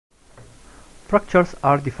Fractures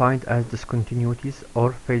are defined as discontinuities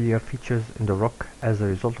or failure features in the rock as a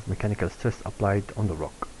result of mechanical stress applied on the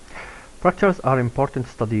rock. Fractures are important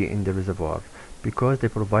to study in the reservoir because they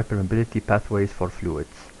provide permeability pathways for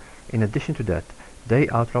fluids. In addition to that, they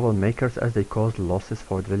are troublemakers as they cause losses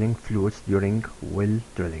for drilling fluids during well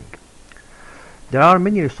drilling. There are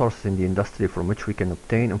many resources in the industry from which we can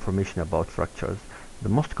obtain information about fractures. The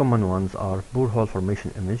most common ones are borehole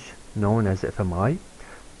formation image, known as FMI,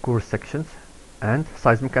 core sections, and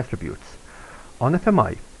seismic attributes. On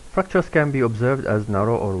FMI, fractures can be observed as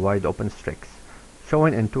narrow or wide open streaks,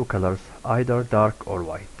 shown in two colors, either dark or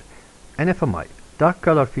white. In FMI, dark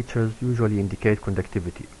color features usually indicate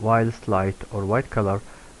conductivity, whilst light or white color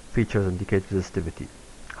features indicate resistivity.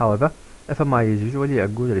 However, FMI is usually a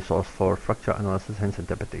good resource for fracture analysis, hence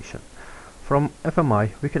interpretation. From FMI,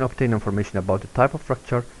 we can obtain information about the type of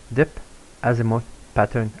fracture, depth, azimuth,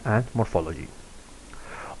 pattern, and morphology.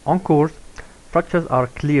 On cores, fractures are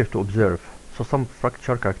clear to observe, so some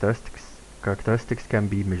fracture characteristics can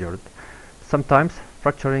be measured. Sometimes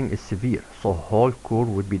fracturing is severe, so whole core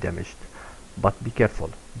would be damaged. But be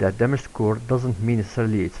careful, that damaged core doesn't mean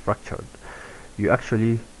necessarily it's fractured. You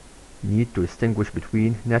actually need to distinguish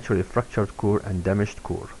between naturally fractured core and damaged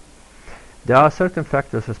core. There are certain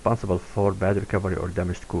factors responsible for bad recovery or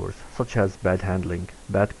damaged cores, such as bad handling,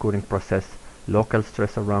 bad coring process, local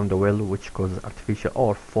stress around the well which causes artificial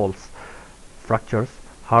or false fractures,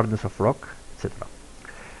 hardness of rock, etc.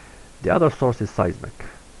 The other source is seismic.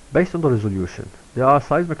 Based on the resolution, there are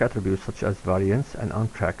seismic attributes such as variance and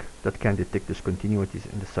untrack that can detect discontinuities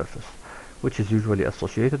in the surface, which is usually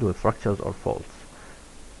associated with fractures or faults.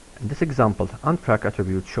 In this example, untrack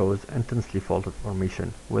attribute shows intensely faulted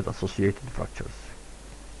formation with associated fractures.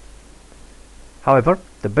 However,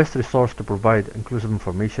 the best resource to provide inclusive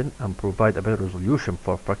information and provide a better resolution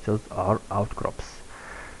for fractures are outcrops.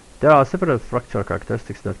 There are several fracture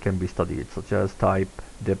characteristics that can be studied, such as type,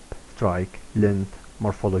 depth, strike, length,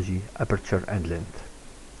 morphology, aperture, and length.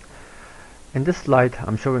 In this slide,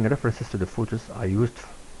 I'm showing references to the photos I used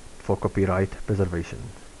for copyright preservation.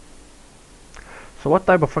 So what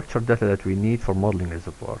type of fracture data that we need for modeling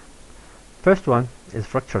reservoir? First one is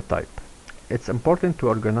fracture type. It's important to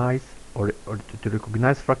organize or to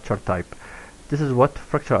recognize fracture type. This is what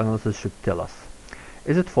fracture analysis should tell us.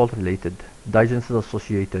 Is it fault related, diagenesis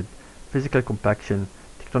associated, physical compaction,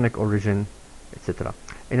 tectonic origin, etc.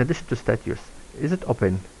 In addition to status, is it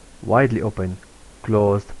open, widely open,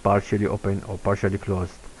 closed, partially open, or partially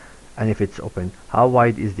closed? And if it's open, how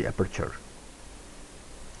wide is the aperture?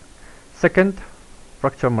 Second,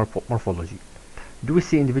 fracture morphology. Do we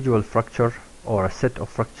see individual fracture or a set of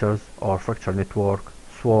fractures or fracture network,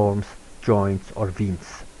 swarms, joints, or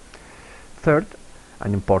veins? Third,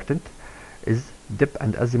 and important, is depth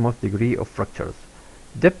and azimuth degree of fractures.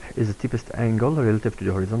 Depth is the deepest angle relative to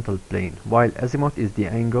the horizontal plane, while azimuth is the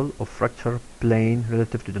angle of fracture plane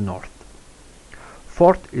relative to the north.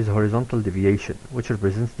 Fourth is horizontal deviation, which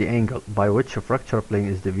represents the angle by which a fracture plane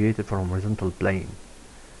is deviated from horizontal plane.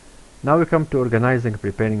 Now we come to organizing and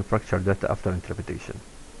preparing fracture data after interpretation.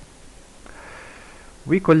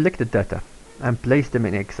 We collect the data and place them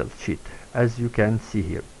in Excel sheet, as you can see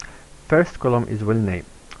here. First column is well name,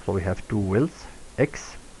 so we have two wells,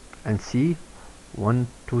 X and C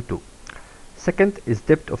 122. Second is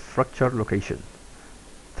depth of fracture location.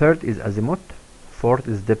 Third is azimuth. Fourth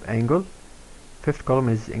is depth angle. Fifth column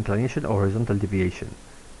is inclination or horizontal deviation.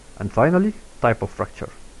 And finally, type of fracture.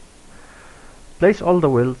 Place all the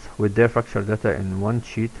wells with their fracture data in one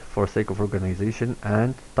sheet for sake of organization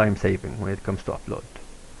and time saving when it comes to upload.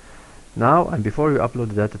 Now, and before you upload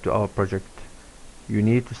the data to our project, you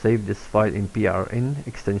need to save this file in PRN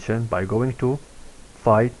extension by going to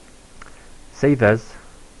File, Save As,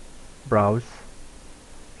 Browse,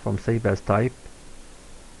 from Save As type,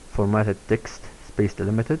 Formatted Text, Space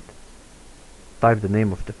Delimited, type the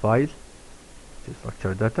name of the file, which is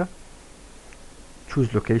fracture data,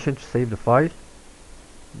 choose location to save the file,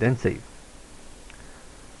 then save.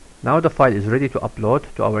 Now the file is ready to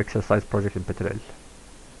upload to our exercise project in Petrel.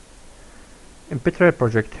 In Petrel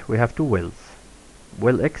project we have two wells,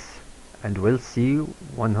 well X and well C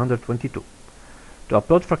 122. To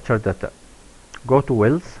upload fracture data, go to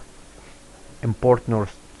wells, import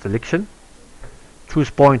north selection, choose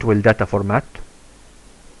point well data format,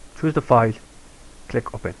 choose the file,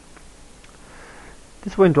 click open.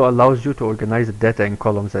 This window allows you to organize the data in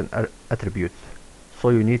columns and attributes. So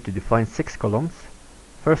you need to define 6 columns.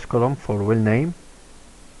 First column for well name,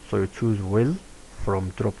 so you choose well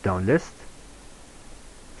from drop down list.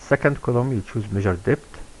 Second column you choose measure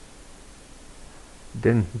depth,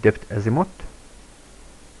 then depth azimuth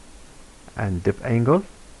and depth angle.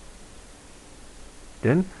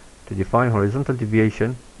 Then, to define horizontal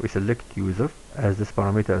deviation, we select user, as this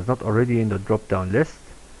parameter is not already in the drop-down list.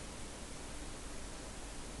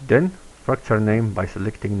 Then, fracture name by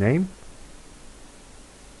selecting name.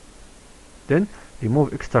 Then,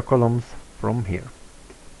 remove extra columns from here.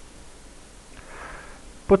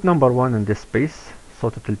 Put number 1 in this space, so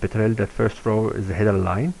to tell Petrel that first row is the header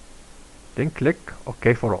line. Then click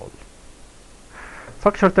OK for all.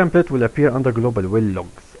 Fracture template will appear under global well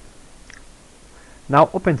logs. Now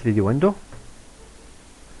open 3D window.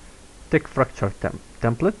 Take fracture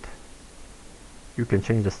template. You can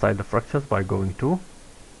change the style of fractures by going to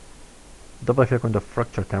double click on the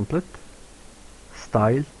fracture template,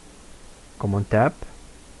 style, command tab,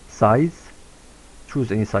 size,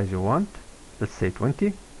 choose any size you want, let's say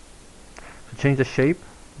 20. To change the shape,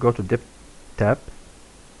 go to depth tab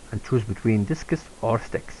and choose between discs or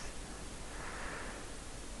sticks.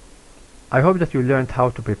 I hope that you learned how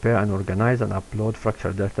to prepare and organize and upload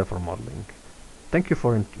fracture data for modeling. Thank you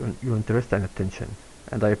for your interest and attention,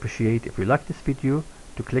 and I appreciate if you like this video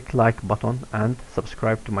to click like button and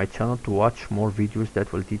subscribe to my channel to watch more videos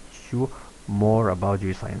that will teach you more about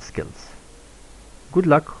geoscience skills. Good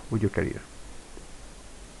luck with your career.